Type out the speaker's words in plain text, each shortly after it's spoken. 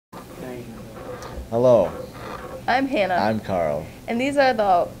Hello, I'm Hannah. I'm Carl And these are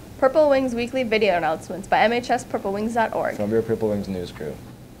the Purple Wings weekly video announcements by MHS Purplewings.org. from your Purple Wings news crew.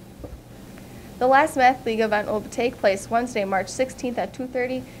 The last Math League event will take place Wednesday, March 16th at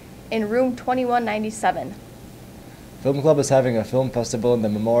 2:30 in room 2197. Film Club is having a film festival in the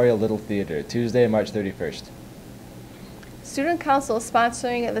Memorial Little Theater, Tuesday, March 31st. Student Council is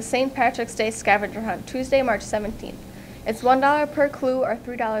sponsoring the St. Patrick's Day Scavenger Hunt, Tuesday, March 17th. It's $1 per clue or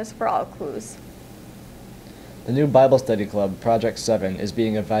 $3 for all clues. The new Bible Study Club, Project 7, is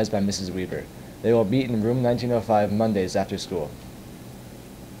being advised by Mrs. Weaver. They will meet in room 1905 Mondays after school.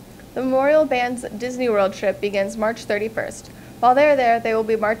 The Memorial Band's Disney World trip begins March 31st. While they're there, they will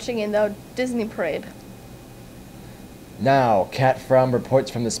be marching in the Disney Parade. Now, Kat Fromm reports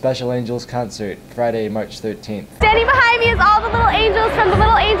from the Special Angels concert, Friday, March 13th. Standing behind me is all the little angels from the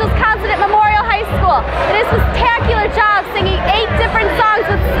Little Angels concert at Memorial High School. It is a spectacular job singing 8 different songs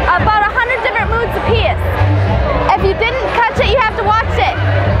with about 100 different moods apiece. If you didn't catch it, you have to watch it.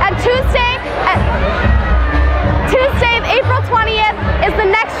 And Tuesday, April 20th, is the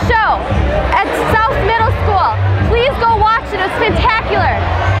next show at South Middle School. Please go watch it. It's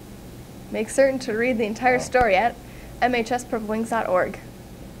spectacular. Make certain to read the entire story at MHSPurpleWings.org.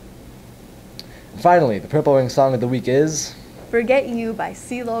 Finally, the Purple Wings song of the week is... Forget You by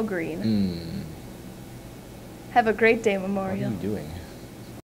CeeLo Green. Have a great day, Memorial. What are you doing?